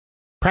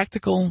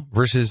Practical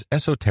versus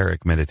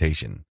esoteric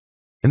meditation.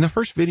 In the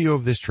first video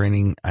of this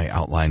training, I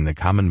outlined the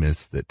common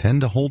myths that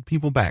tend to hold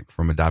people back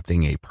from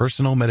adopting a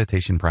personal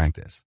meditation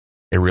practice.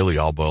 It really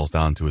all boils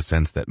down to a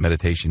sense that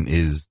meditation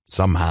is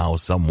somehow,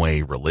 some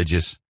way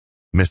religious,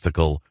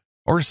 mystical,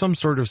 or some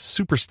sort of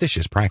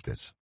superstitious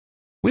practice.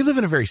 We live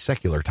in a very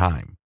secular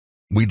time.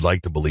 We'd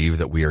like to believe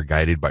that we are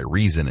guided by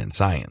reason and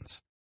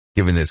science.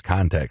 Given this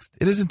context,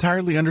 it is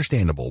entirely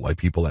understandable why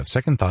people have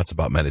second thoughts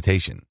about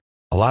meditation.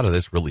 A lot of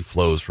this really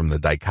flows from the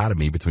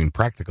dichotomy between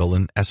practical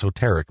and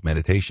esoteric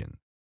meditation.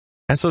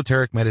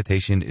 Esoteric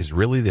meditation is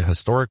really the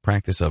historic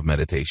practice of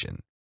meditation.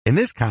 In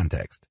this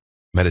context,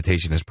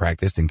 meditation is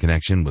practiced in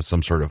connection with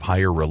some sort of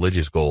higher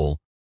religious goal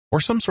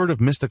or some sort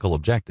of mystical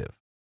objective.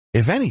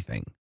 If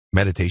anything,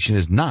 meditation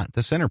is not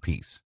the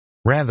centerpiece.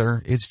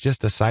 Rather, it's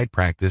just a side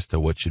practice to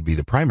what should be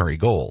the primary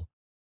goal,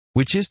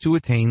 which is to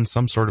attain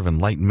some sort of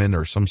enlightenment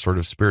or some sort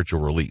of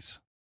spiritual release.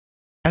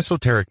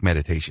 Esoteric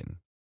meditation.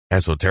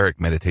 Esoteric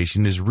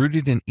meditation is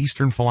rooted in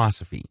Eastern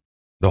philosophy.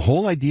 The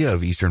whole idea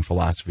of Eastern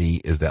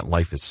philosophy is that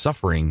life is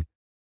suffering,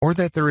 or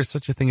that there is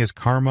such a thing as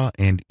karma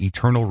and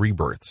eternal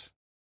rebirths.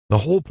 The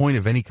whole point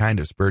of any kind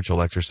of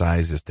spiritual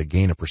exercise is to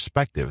gain a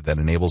perspective that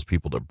enables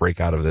people to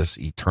break out of this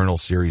eternal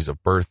series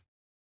of birth,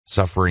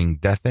 suffering,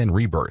 death, and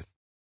rebirth.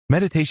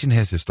 Meditation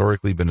has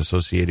historically been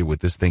associated with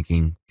this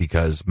thinking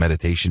because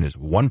meditation is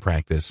one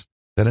practice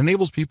that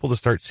enables people to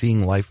start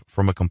seeing life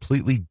from a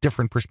completely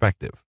different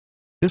perspective.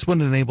 This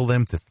would enable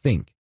them to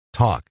think,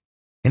 talk,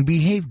 and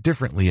behave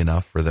differently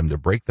enough for them to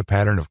break the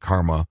pattern of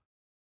karma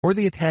or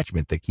the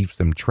attachment that keeps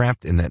them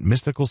trapped in that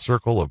mystical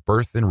circle of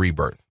birth and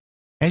rebirth.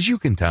 As you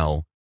can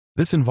tell,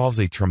 this involves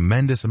a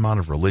tremendous amount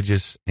of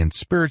religious and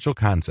spiritual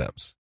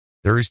concepts.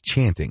 There is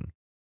chanting.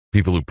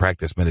 People who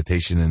practice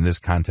meditation in this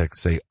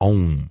context say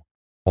Om,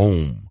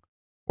 Om,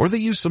 or they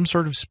use some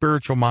sort of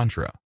spiritual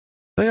mantra.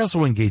 They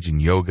also engage in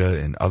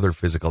yoga and other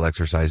physical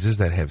exercises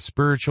that have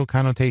spiritual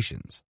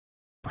connotations.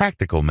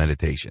 Practical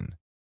meditation.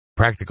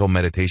 Practical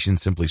meditation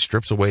simply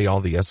strips away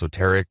all the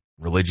esoteric,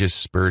 religious,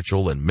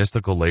 spiritual, and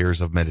mystical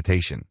layers of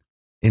meditation.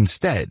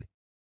 Instead,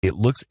 it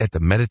looks at the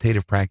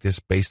meditative practice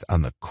based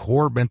on the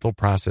core mental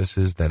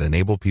processes that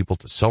enable people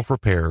to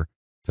self-repair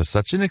to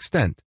such an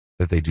extent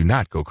that they do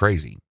not go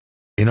crazy.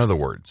 In other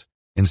words,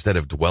 instead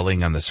of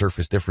dwelling on the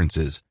surface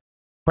differences,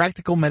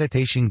 practical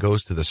meditation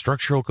goes to the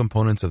structural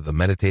components of the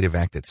meditative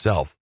act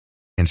itself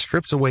and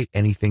strips away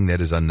anything that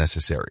is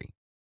unnecessary.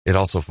 It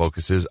also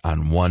focuses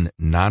on one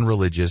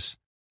non-religious,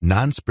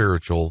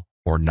 non-spiritual,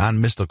 or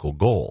non-mystical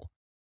goal,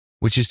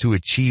 which is to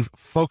achieve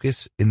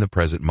focus in the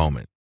present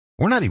moment.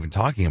 We're not even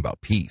talking about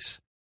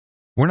peace.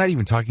 We're not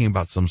even talking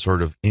about some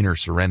sort of inner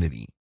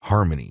serenity,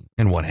 harmony,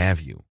 and what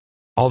have you.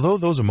 Although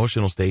those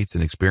emotional states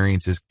and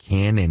experiences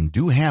can and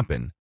do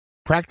happen,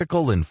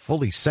 practical and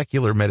fully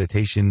secular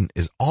meditation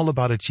is all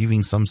about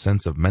achieving some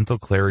sense of mental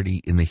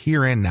clarity in the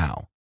here and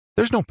now.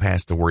 There's no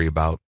past to worry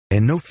about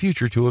and no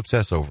future to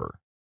obsess over.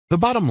 The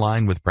bottom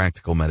line with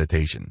practical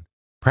meditation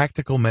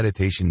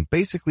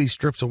basically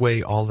strips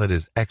away all that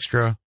is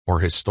extra or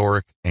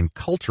historic and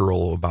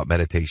cultural about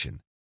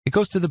meditation. It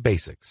goes to the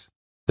basics.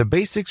 The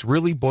basics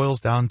really boils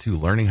down to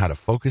learning how to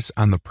focus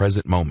on the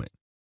present moment.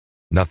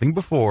 Nothing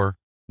before,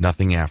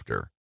 nothing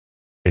after.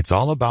 It's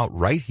all about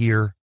right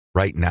here,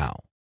 right now.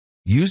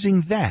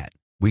 Using that,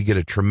 we get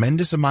a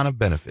tremendous amount of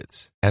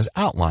benefits, as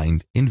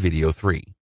outlined in video 3.